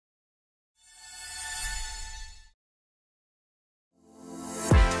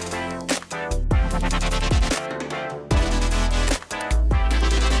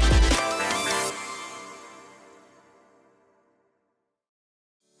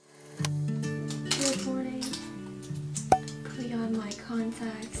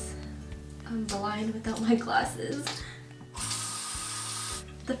contacts. I'm blind without my glasses.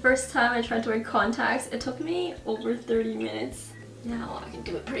 The first time I tried to wear contacts, it took me over 30 minutes. Now I can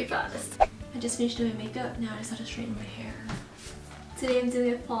do it pretty fast. I just finished doing makeup, now I just have to straighten my hair. Today I'm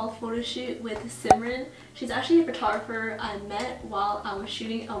doing a fall photo shoot with Simran. She's actually a photographer I met while I was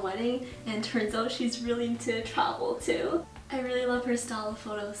shooting a wedding, and turns out she's really into travel too. I really love her style of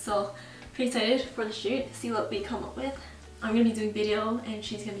photos, so pretty excited for the shoot, see what we come up with. I'm gonna be doing video and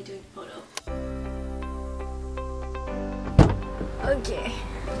she's gonna be doing photo. Okay.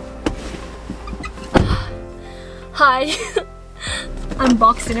 Hi. I'm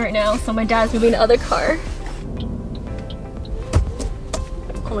boxed in right now, so my dad's moving the other car.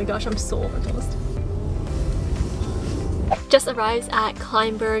 Oh my gosh, I'm so overdosed. Just arrived at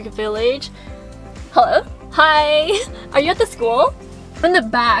Kleinburg village. Hello? Hi! Are you at the school? I'm in the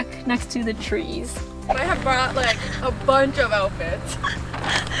back, next to the trees. I have brought like a bunch of outfits.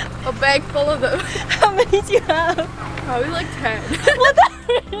 A bag full of them. How many do you have? Probably like 10. What the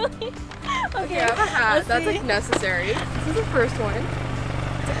really? Okay, I have a hat. That's like necessary. This is the first one.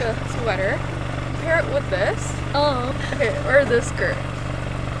 It's like a sweater. Pair it with this. Oh. Okay, or this skirt.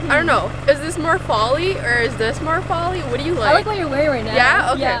 I don't know. Is this more folly or is this more folly? What do you like? I like what you're wearing right now.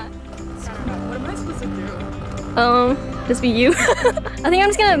 Yeah? Okay. Yeah. What am I supposed to do? Just be you. I think I'm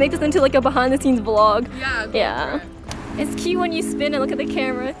just gonna make this into like a behind the scenes vlog. Yeah. Yeah. It's cute when you spin and look at the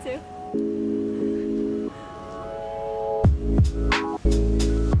camera too.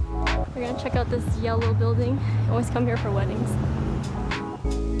 We're gonna check out this yellow building. I always come here for weddings.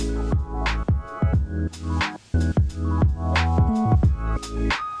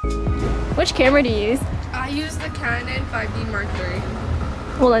 Which camera do you use? I use the Canon 5D Mark III.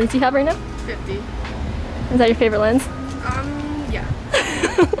 What lens do you have right now? 50. Is that your favorite lens? Yeah.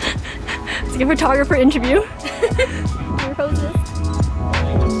 It's like a photographer interview. Your poses.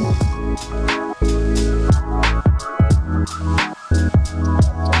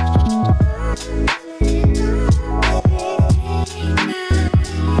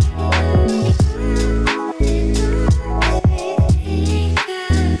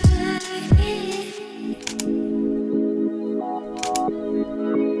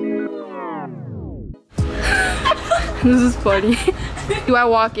 This is funny. Do I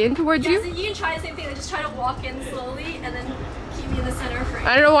walk in towards you? So you can try the same thing, just try to walk in slowly and then keep me in the center frame.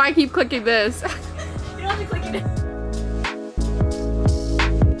 I don't know why I keep clicking this. You don't have to click it.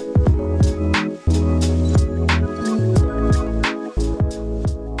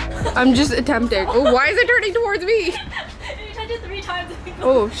 I'm just attempting. Oh, why is it turning towards me? You touch it 3 times.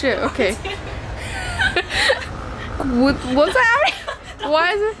 Oh shit, okay. What's that?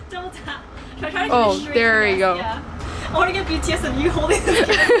 Why is it? Double tap. Try to get Oh, it straight there to we go. Yeah. I want to get BTS and you holding this.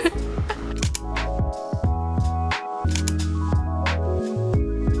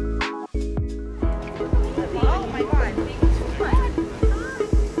 Oh my god.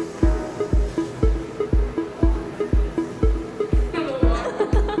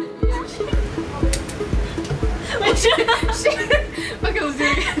 Okay, let's do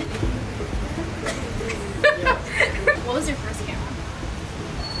it again. What was your first camera?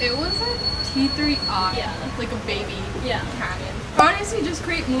 It was a T3i, Yeah. like a baby Yeah. Canon. Honestly, just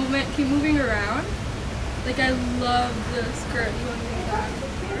create movement, keep moving around. Like I love the skirt. You want to make that?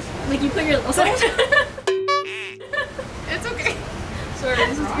 Like you put your... Oh, sorry. It's okay. Sorry,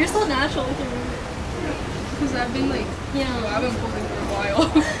 this is You're so natural with your movement. because I've been like, Yeah. I've been posing for a while.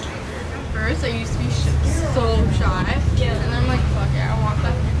 First, I used to be so shy. Yeah. And I'm like, fuck it, I want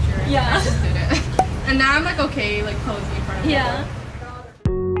that picture. And Yeah. I just did it. And now I'm like, okay, like posing in front of people. Yeah.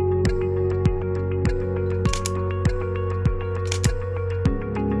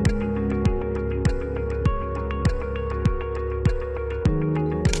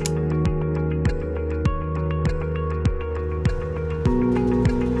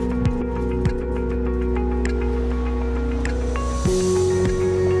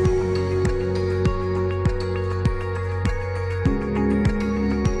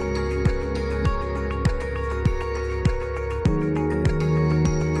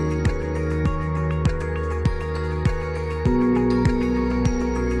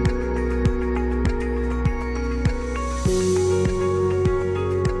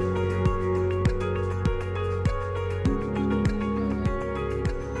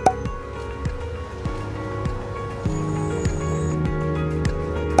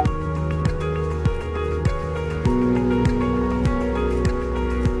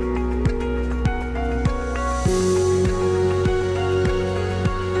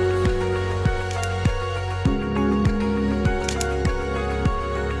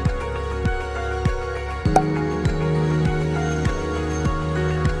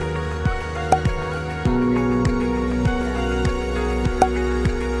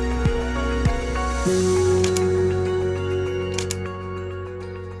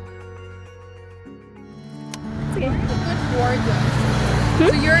 hard though.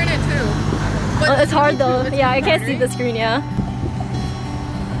 So you're in it too. But Oh, it's hard though. it's Yeah, I really can't hard, see right? the screen, yeah.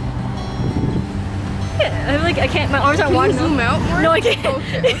 I feel like I can't, my arms aren't Can wide you enough. zoom out more? No, I can't.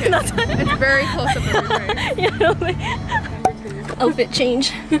 Okay. That's why. It's very close up on your face. Yeah, no, outfit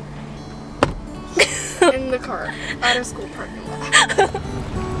change. In the car, at a school parking lot.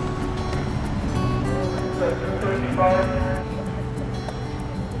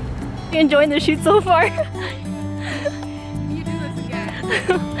 You enjoying the shoot so far? Can you do this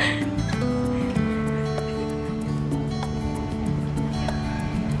again?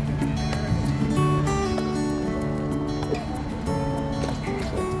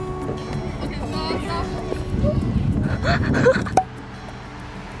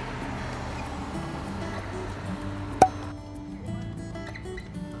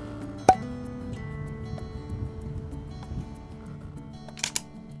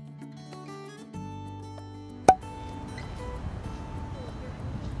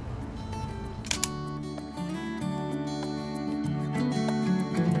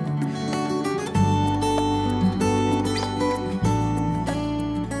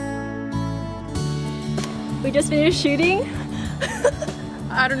 We just finished shooting.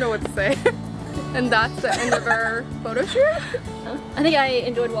 I don't know what to say. And that's the end of our photo shoot. I think I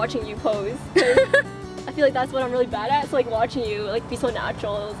enjoyed watching you pose. 'Cause I feel like that's what I'm really bad at. So like watching you like be so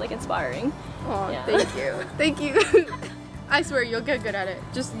natural is like inspiring. Oh, Yeah. thank you. Thank you. I swear you'll get good at it.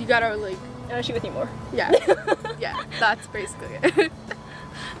 Just you gotta like, I want to shoot with you more. yeah. Yeah, that's basically it.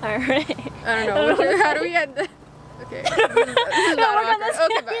 Alright. I don't know. How do we end this? Okay. This is not We're awkward.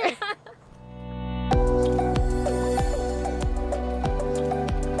 gonna Okay, bye.